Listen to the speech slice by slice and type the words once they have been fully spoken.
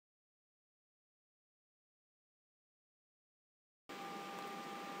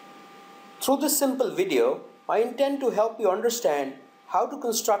Through this simple video, I intend to help you understand how to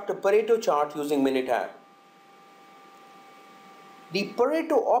construct a Pareto chart using Minitab. The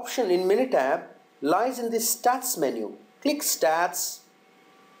Pareto option in Minitab lies in the Stats menu. Click Stats,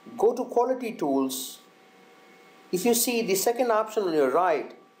 go to Quality Tools. If you see, the second option on your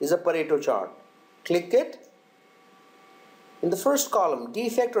right is a Pareto chart. Click it. In the first column,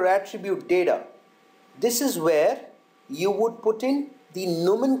 defect or attribute data, this is where you would put in the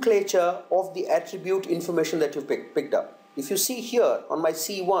nomenclature of the attribute information that you picked up. If you see here on my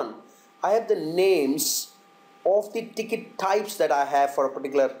C1, I have the names of the ticket types that I have for a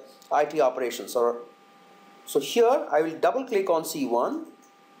particular IT operations. So here I will double click on C1.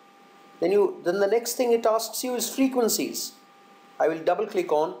 Then the next thing it asks you is frequencies. I will double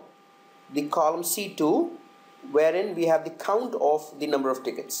click on the column C2, wherein we have the count of the number of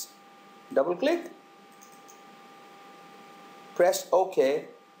tickets. Double click, press OK,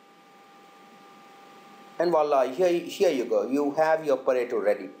 and voila, here you go. You have your Pareto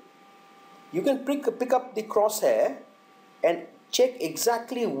ready. You can pick up the crosshair and check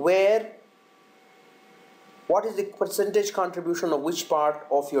exactly what is the percentage contribution of which part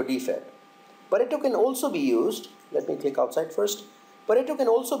of your defect. Pareto can also be used, let me click outside first. Pareto can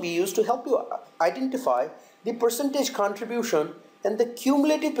also be used to help you identify the percentage contribution and the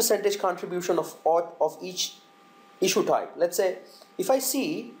cumulative percentage contribution of each issue type. Let's say if I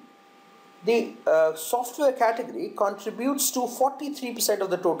see the software category contributes to 43% of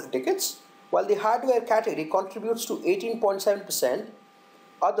the total tickets, while the hardware category contributes to 18.7%,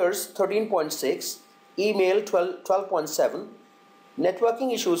 others 13.6%, email 12.7%,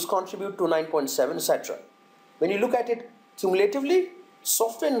 networking issues contribute to 9.7%, etc. When you look at it cumulatively,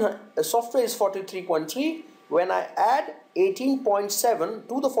 software is 43.3%. When I add 18.7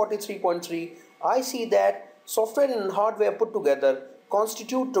 to the 43.3, I see that software and hardware put together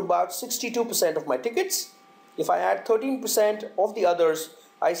constitute to about 62% of my tickets. If I add 13% of the others,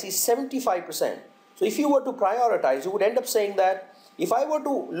 I see 75%. So if you were to prioritize, you would end up saying that if I were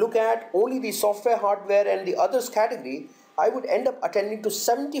to look at only the software, hardware and the others category, I would end up attending to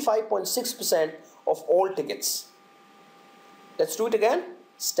 75.6% of all tickets. Let's do it again.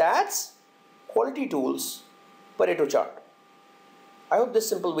 Stats, Quality Tools, Pareto chart. I hope this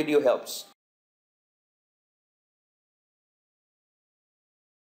simple video helps.